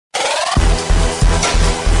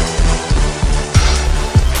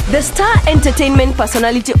The star entertainment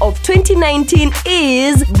personality of 2019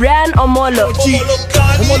 is Brian Omolo,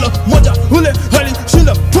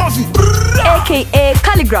 aka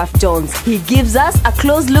Khaligraph Jones. He gives us a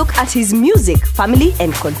close look at his music, family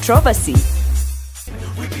and controversy.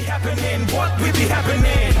 We be happening, what we be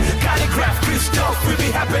happening? Khaligraph Christoph, we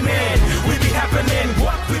be happening,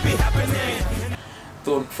 what we be happening.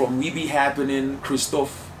 So from We Be Happening,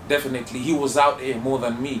 Christoph, definitely, he was out there more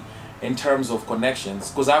than me in terms of connections.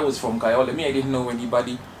 Because I was from Kayole, I didn't know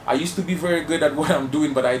anybody. I used to be very good at what I'm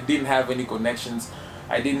doing, but I didn't have any connections.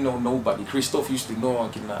 I didn't know nobody. Christoph used to know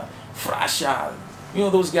Frasha, you know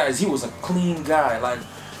those guys. He was a clean guy, like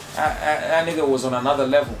that nigga was on another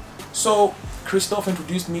level. So Christoph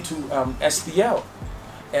introduced me to STL,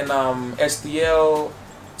 and STL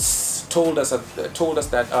told us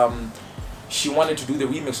that she wanted to do the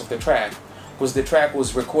remix of the track, because the track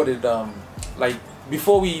was recorded like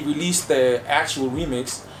before we released the actual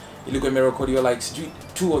remix. You look at me recording like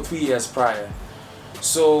 2 or 3 years prior.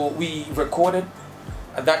 So we recorded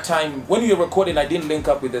at that time. When we were recording, I didn't link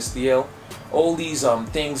up with STL. All these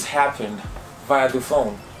things happened via the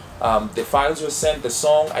phone. The files were sent, the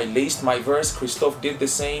song, I laced my verse, Christoph did the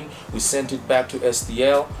same, we sent it back to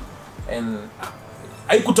STL, and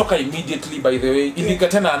I could talk immediately, by the way. It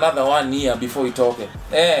got another 1 year before we talked.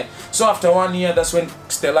 So after 1 year, that's when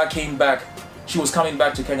Stella came back. She was coming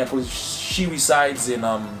back to Kenya because she resides in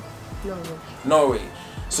Norway.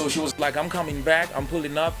 So she was like, I'm coming back, I'm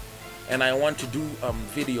pulling up, and I want to do a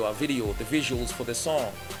video, the visuals for the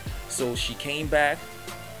song. So she came back,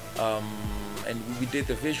 and we did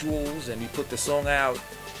the visuals and we put the song out,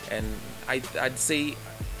 and I'd say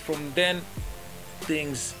from then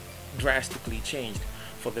things drastically changed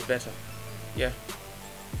for the better. Yeah.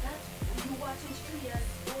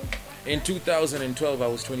 In 2012 I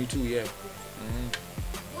was 22, yeah.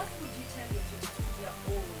 What would you tell your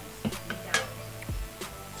 22-year-old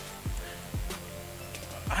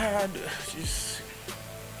now? I'd just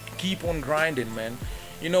keep on grinding, man.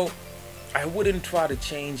 You know, I wouldn't try to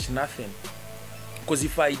change nothing, because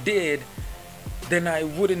if I did, then I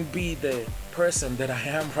wouldn't be the person that I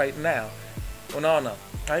am right now. No.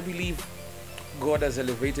 I believe God has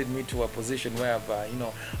elevated me to a position whereby, you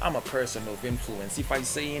know, I'm a person of influence. If I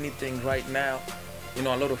say anything right now, you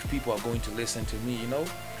know, a lot of people are going to listen to me, you know.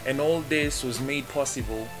 And all this was made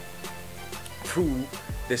possible through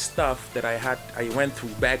the stuff that I went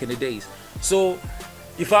through back in the days. So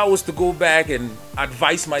if I was to go back and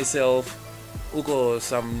advise myself, I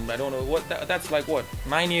don't know what that's like, what,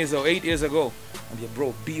 9 years or 8 years ago, and yeah,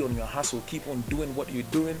 bro, be on your hustle, keep on doing what you're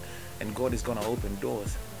doing, and God is gonna open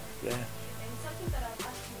doors. Yeah. And something that I've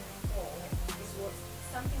asked you before was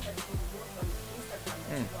something that you wrote on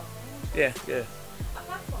Instagram. Yeah.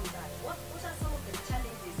 Apart from that, what are some of the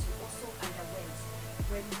challenges you also underwent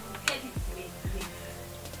when you headed to make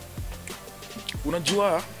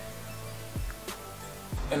Unajua,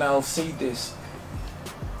 and I'll say this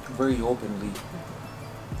very openly,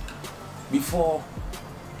 before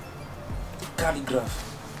Khaligraph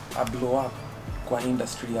a blow up kwa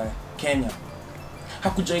industry ya Kenya,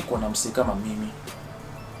 hakujai kuwa na msee kama mimi,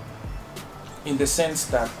 in the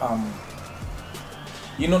sense that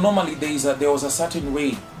you know, normally there was a certain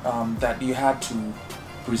way that you had to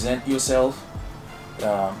present yourself,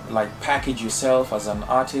 like package yourself as an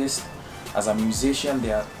artist, as a musician.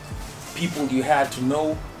 There are people you had to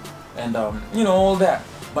know, and you know, all that.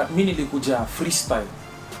 But mini likuja freestyle.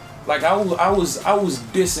 Like I was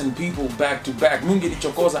dissing people back to back.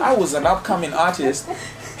 I was an upcoming artist,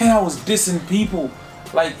 and I was dissing people.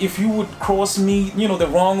 Like if you would cross me, you know, the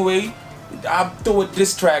wrong way, I'd throw a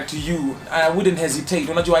diss track to you. I wouldn't hesitate.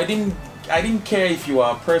 I didn't care if you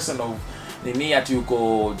are a person of the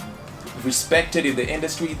go respected in the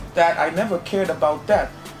industry. That I never cared about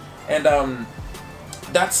that, and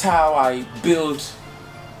that's how I built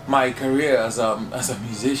my career as a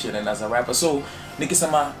musician and as a rapper. So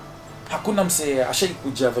nikisema hakuna msee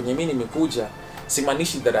ashaikuja venye mimi nimekuja,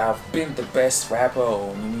 simanishi that I have been the best rapper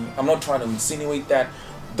or I'm not trying to insinuate that,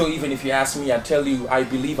 though. Even if you ask me, I tell you I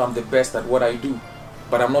believe I'm the best at what I do,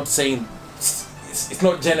 but I'm not saying it's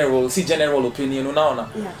not general. See, general opinion, unaona.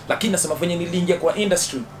 Lakini nasema venye niliingia kwa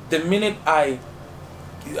industry, the minute I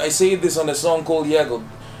say this on a song called Yego,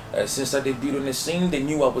 since I debuted on the scene, they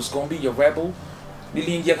knew I was gonna be a rebel.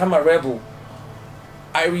 Niliingia kama rebel.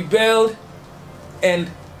 I rebelled, and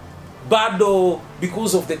bado,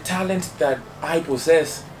 because of the talent that I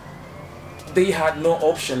possess, they had no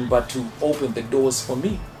option but to open the doors for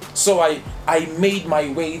me. So I made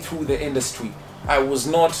my way through the industry. I was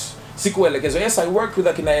not sikuelekezwa. Yes, I worked with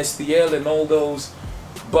STL and all those,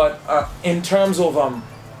 but in terms of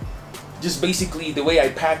just basically the way I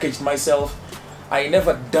packaged myself. I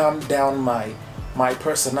never dumbed down my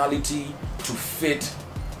personality to fit,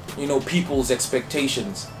 you know, people's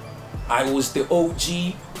expectations. I was the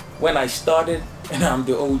OG when I started, and I'm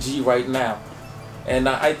the OG right now. And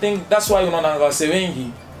I think that's why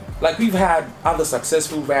like we've had other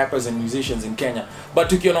successful rappers and musicians in Kenya, but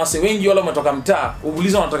tukiona wengi wale wametoka mtaa,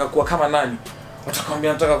 uliza wanataka kuwa kama nani,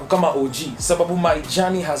 watakwambia nataka kuwa kama OG. Sababu my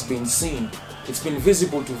journey has been seen, it's been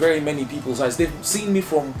visible to very many people's eyes. They've seen me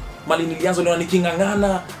from mali nilianza leo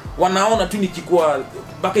nikingangana, wanaona tu nikikuwa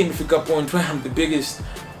mpaka imefika point where I'm the biggest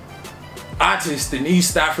artist in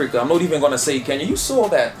East Africa. I'm not even gonna say Kenya. You saw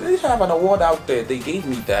that. They have an award out there. They gave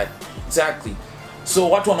me that. Exactly. So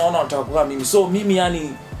watu wanaona wanataka kuwa mimi. So mimi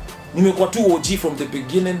yani nimekuwa tu OG from the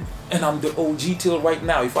beginning, and I'm the OG till right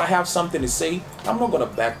now. If I have something to say, I'm not gonna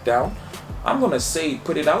back down. I'm gonna say,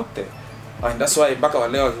 put it out there. And that's why mpaka wa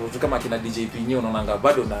leo kama kina DJ Pinyo unaona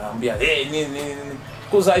bado naambia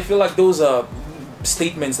because I feel like those are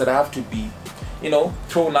statements that have to be, you know,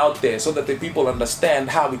 thrown out there so that the people understand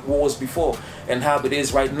how it was before and how it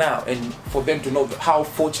is right now, and for them to know how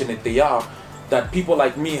fortunate they are that people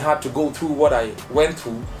like me had to go through what I went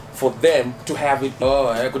through for them to have it. Oh,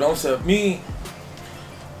 I could also me.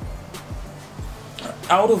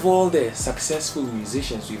 Out of all the successful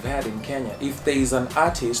musicians we've had in Kenya, if there is an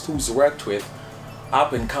artist who's worked with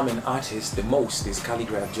up and coming artists the most, is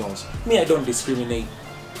Khaligraph Jones. Me, I don't discriminate,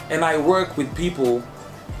 and I work with people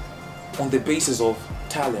on the basis of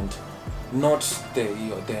talent, not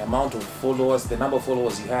the amount of followers, the number of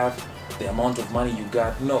followers you have, the amount of money you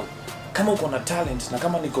got. No, kama uko na talent na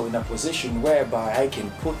kama niko in a position whereby I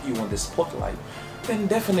can put you on the spotlight, then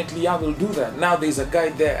definitely I will do that. Now there's a guy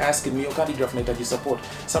there asking me, Khaligraph nahitaji support.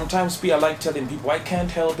 Sometimes I like telling people I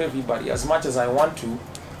can't help everybody as much as I want to.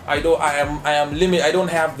 I am limited. I don't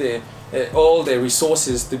have the all the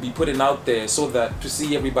resources to be putting out there so that to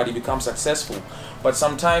see everybody become successful. But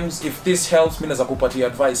sometimes if this helps me, naweza kupatia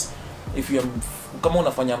advice. If you kama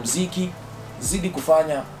unafanya mziki, zidi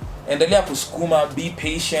kufanya, endelea kusukuma, be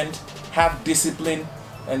patient, have discipline,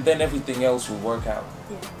 and then everything else will work out.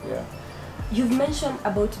 Yeah. You've mentioned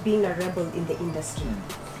about being a rebel in the industry.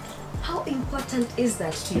 How important is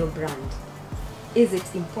that to your brand? Is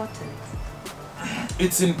it important?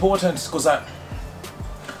 It's important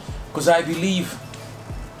because I believe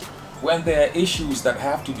when there are issues that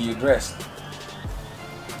have to be addressed,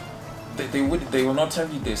 they will not tell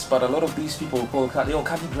you this, but a lot of these people call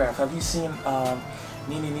Khaligraph, have you seen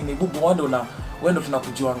nini bubu wendo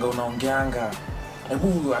tunakujuanga unaongeanga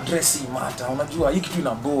hebu address hii mata, unajua hii kitu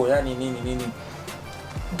ina bore yani nini.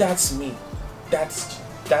 That's me.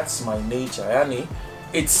 That's my nature. Yani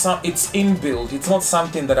it's inbuilt. It's not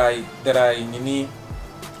something that I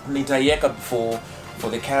nitayeka for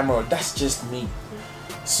the camera. That's just me.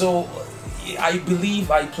 So I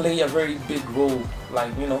believe I play a very big role,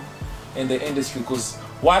 like, you know, in the industry, because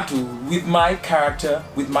with my character,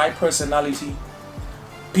 with my personality,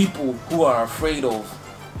 people who are afraid of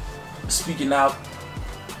speaking out,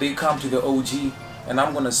 they come to the OG, and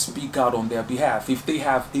I'm gonna speak out on their behalf. If they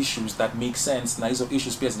have issues that make sense, na hizo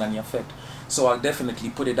issues pia zinani affect, so I'll definitely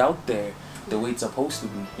put it out there the way it's supposed to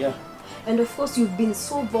be. Yeah. And of course, you've been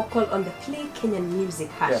so vocal on the Play Kenyan Music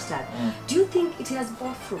hashtag. Yeah. Do you think it has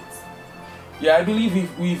bore fruits? Yeah, I believe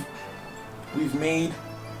we've made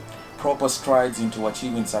proper strides into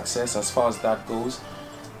achieving success as far as that goes,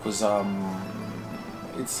 because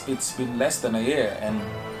it's been less than a year, and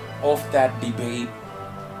of that debate,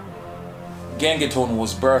 Gengtone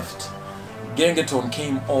was birthed. Gengtone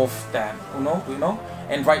came off that, you know,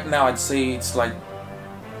 and right now I'd say it's like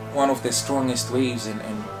one of the strongest waves in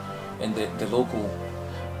the local,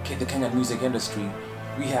 the Kenyan music industry.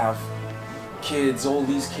 We have kids, all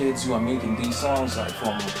these kids who are making these songs, like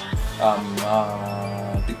from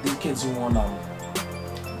the kids who want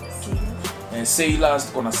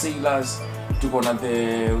sailors, tuko na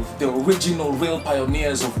the original real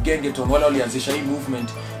pioneers of Gengtone, wale walianzisha hii movement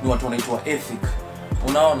ni watu wanaitwa Ethic.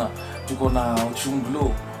 Unaona, tuko na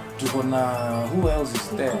Chunglo, tuko na who else is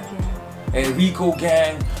there? Rico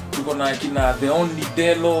Gang, tuko na kina The Only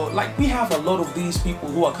Delo. Like, we have a lot of these people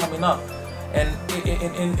who are coming up, and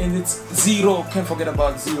it's Zero. Can't forget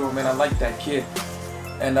about Zero, man. I like that kid.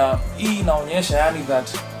 And inaonyesha yani that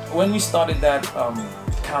when we started that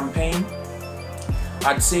campaign,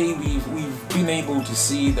 I'd say we've been able to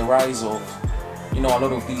see the rise of, you know, a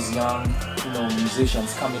lot of these young, you know,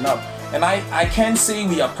 musicians coming up. And I can't say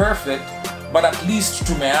we are perfect, but at least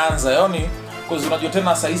tumeanza, yoni, because unajua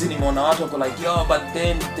tena saizi nimeona watu wako like, yo, but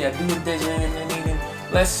then they are doing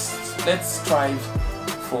this. Let's strive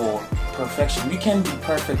for perfection. We can be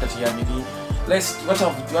perfect at Yamini.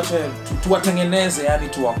 tuwatengeneze, yani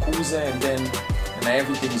tuwakuze, and then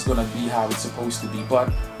everything is gonna be how it's supposed to be. But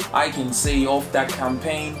I can say off that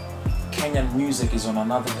campaign, Kenyan music is on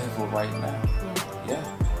another level right now. Yeah.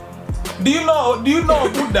 Do you know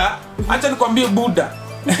Buddha? Acha nikwambie Buddha.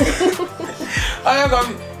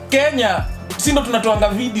 Kenya, si ndo tunatoanga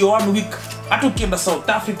video 1 week. Hata ukienda South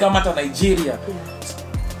Africa, hata Nigeria.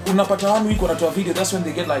 Unapata 1 week wanatoa video, that's when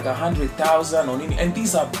they get like 100,000 or nini, and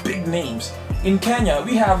these are big names. In Kenya,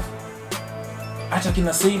 we have hata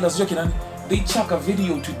kina Sailors, they chuck a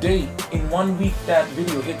video today. In 1 week, that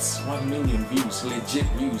video hits 1 million views, legit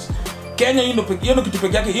views. Kenya, kitu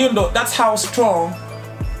peke yake, that's how strong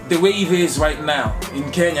the wave is right now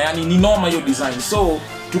in Kenya. Yani ni normal your design. So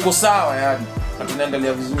tuko sawa yani.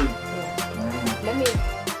 Tunaendelea vizuri. Let me